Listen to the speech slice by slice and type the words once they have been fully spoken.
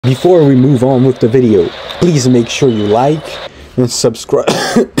Before we move on with the video, please make sure you like and subscribe.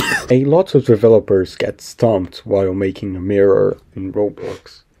 A lot of developers get stumped while making a mirror in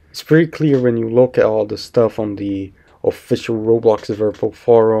Roblox. It's pretty clear when you look at all the stuff on the official Roblox developer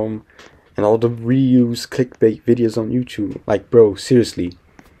forum and all the reuse clickbait videos on YouTube. Like, bro, seriously.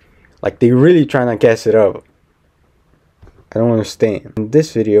 Like, they really trying to gas it up. I don't understand. In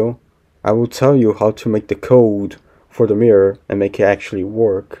this video, I will tell you how to make the code for the mirror and make it actually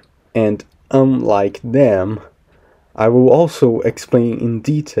work. And unlike them, I will also explain in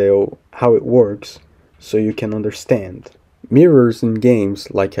detail how it works so you can understand. Mirrors in games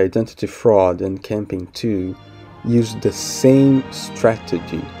like Identity Fraud and Camping 2 use the same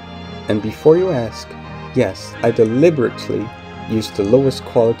strategy. And before you ask, yes, I deliberately used the lowest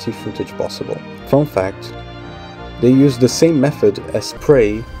quality footage possible. Fun fact, they use the same method as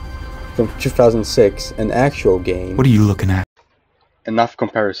Prey from 2006, an actual game. What are you looking at? Enough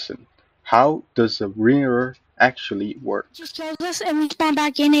comparison. How does a mirror actually work? Just kills us and we spawn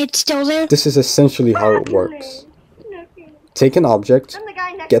back in, it's still there. This is essentially how it works. Take an object,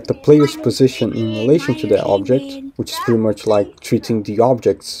 get the player's position in relation to that object, which is pretty much like treating the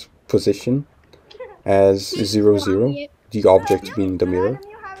object's position as 0, 0, the object being the mirror.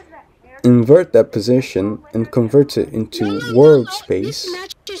 Invert that position and convert it into world space,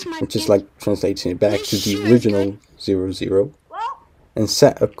 which is like translating it back to the original 0, 0, and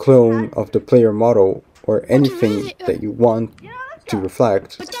set a clone of the player model or anything that you want to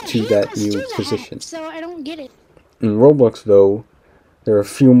reflect to that new position. So I don't get it. In Roblox though, there are a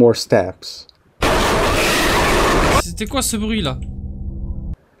few more steps. C'était quoi ce bruit là?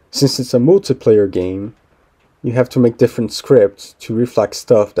 Since it's a multiplayer game, you have to make different scripts to reflect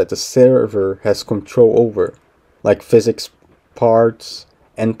stuff that the server has control over, like physics parts,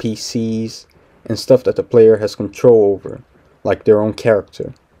 NPCs, and stuff that the player has control over, like their own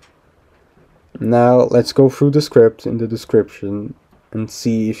character. Now let's go through the script in the description and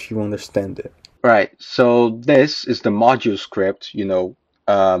see if you understand it. Right, so this is the module script, you know,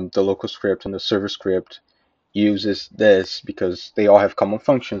 the local script and the server script uses this because they all have common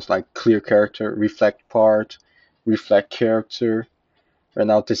functions like clear character, reflect part, reflect character. Right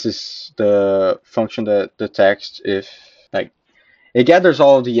now this is the function that detects if, like, it gathers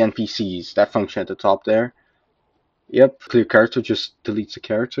all of the NPCs, that function at the top there. Yep, clear character just deletes the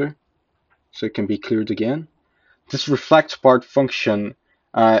character so it can be cleared again. This reflect part function,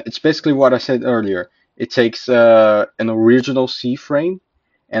 it's basically what I said earlier. It takes an original C frame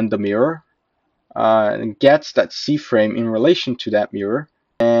and the mirror and gets that C frame in relation to that mirror,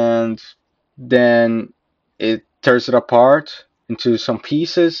 and then it tears it apart into some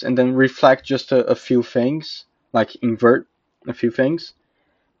pieces and then reflect just a few things, like invert a few things,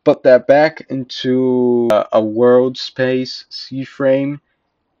 put that back into a world space C frame,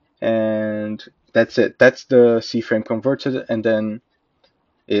 and that's it. That's the C frame converted, and then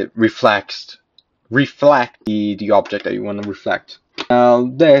it reflects the object that you want to reflect. Now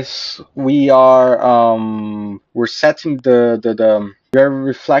this, we're setting we're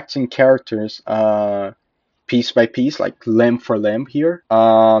reflecting characters piece by piece, like limb for limb here,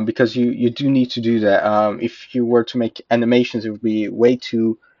 because you do need to do that. If you were to make animations, it would be way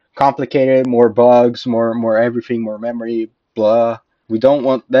too complicated, more bugs, more everything, more memory, blah. We don't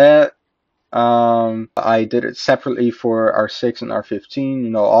want that. I did it separately for R6 and R15, you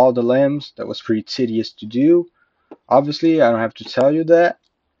know, all the limbs. That was pretty tedious to do. Obviously, I don't have to tell you that.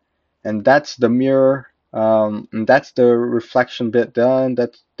 And that's the mirror, and that's the reflection bit done.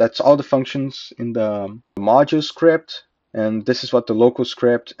 That's all the functions in the module script, and this is what the local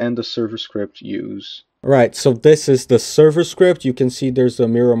script and the server script use. Right, so this is the server script. You can see there's a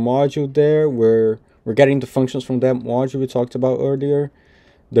mirror module there where we're getting the functions from that module we talked about earlier.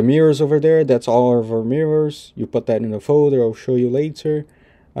 The mirrors over there, that's all of our mirrors. You put that in a folder, I'll show you later.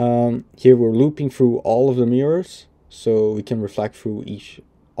 Here we're looping through all of the mirrors, so we can reflect through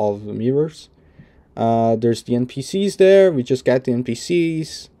all of the mirrors. There's the NPCs there, we just got the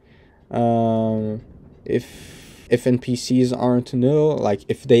NPCs. If NPCs aren't null, like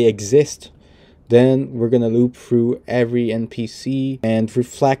if they exist, then we're gonna loop through every NPC and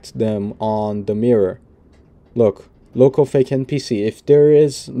reflect them on the mirror. Look. Local fake NPC. If there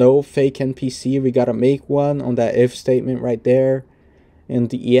is no fake NPC, we gotta make one on that if statement right there. And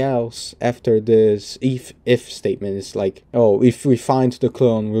the else after this if statement is like, oh, if we find the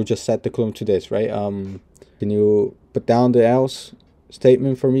clone, we'll just set the clone to this, right? Can you put down the else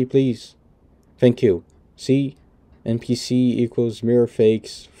statement for me, please? Thank you. See, NPC equals mirror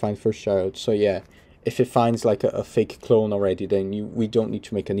fakes, find first child. So yeah, if it finds like a fake clone already, then we don't need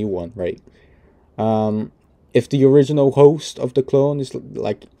to make a new one, right? if the original host of the clone is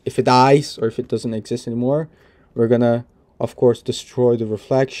like, if it dies or if it doesn't exist anymore, we're gonna of course destroy the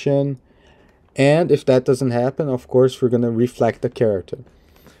reflection. And if that doesn't happen, of course we're gonna reflect the character.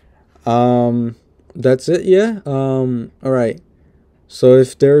 That's it. Yeah. All right. So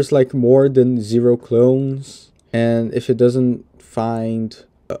if there's like more than 0 clones, and if it doesn't find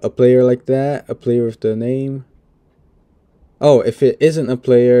a player like that, a player with the name. Oh, if it isn't a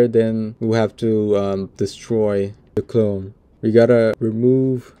player, then we'll have to destroy the clone. We gotta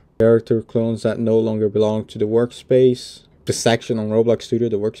remove character clones that no longer belong to the workspace. The section on Roblox Studio,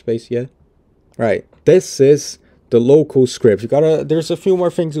 the workspace, yeah. Right. This is the local script. You gotta. There's a few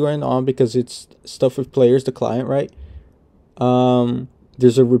more things going on because it's stuff with players, the client, right?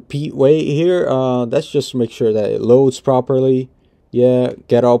 There's a repeat wait here. That's just to make sure that it loads properly. Yeah.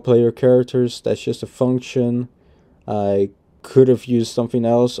 Get all player characters. That's just a function. I could have used something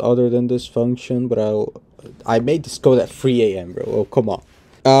else other than this function, but I made this code at 3 a.m. bro. Oh, come on.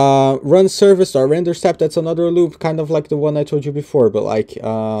 Run service or render step, that's another loop, kind of like the one I told you before, but like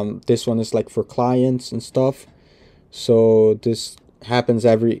this one is like for clients and stuff. So this happens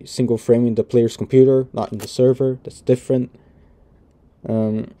every single frame in the player's computer, not in the server. That's different.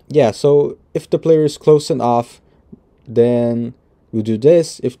 Yeah, so if the player is close enough, then we do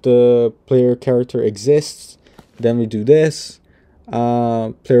this. If the player character exists, then we do this.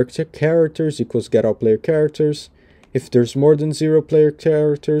 Player characters equals get all player characters. If there's more than 0 player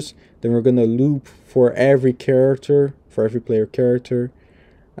characters, then we're gonna loop for every character, for every player character.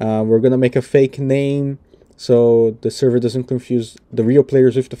 We're gonna make a fake name so the server doesn't confuse the real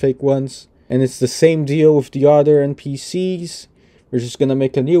players with the fake ones. And it's the same deal with the other NPCs. We're just gonna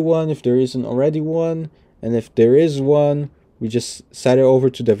make a new one if there isn't already one. And if there is one, we just set it over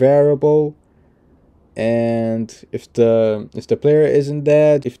to the variable. And if the player isn't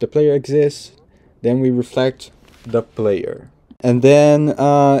dead, if the player exists, then we reflect the player. And then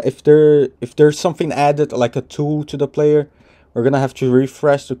if there's something added like a tool to the player, we're gonna have to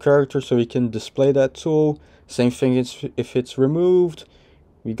refresh the character so we can display that tool. Same thing if it's removed,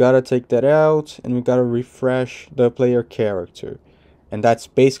 we gotta take that out and we gotta refresh the player character. And that's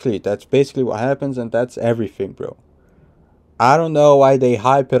basically it. That's basically what happens, and that's everything, bro. I don't know why they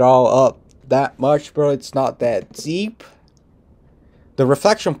hype it all up that much, bro. It's not that deep. The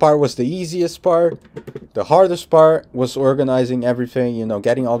reflection part was the easiest part. The hardest part was organizing everything, you know,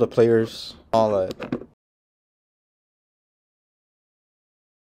 getting all the players, all that.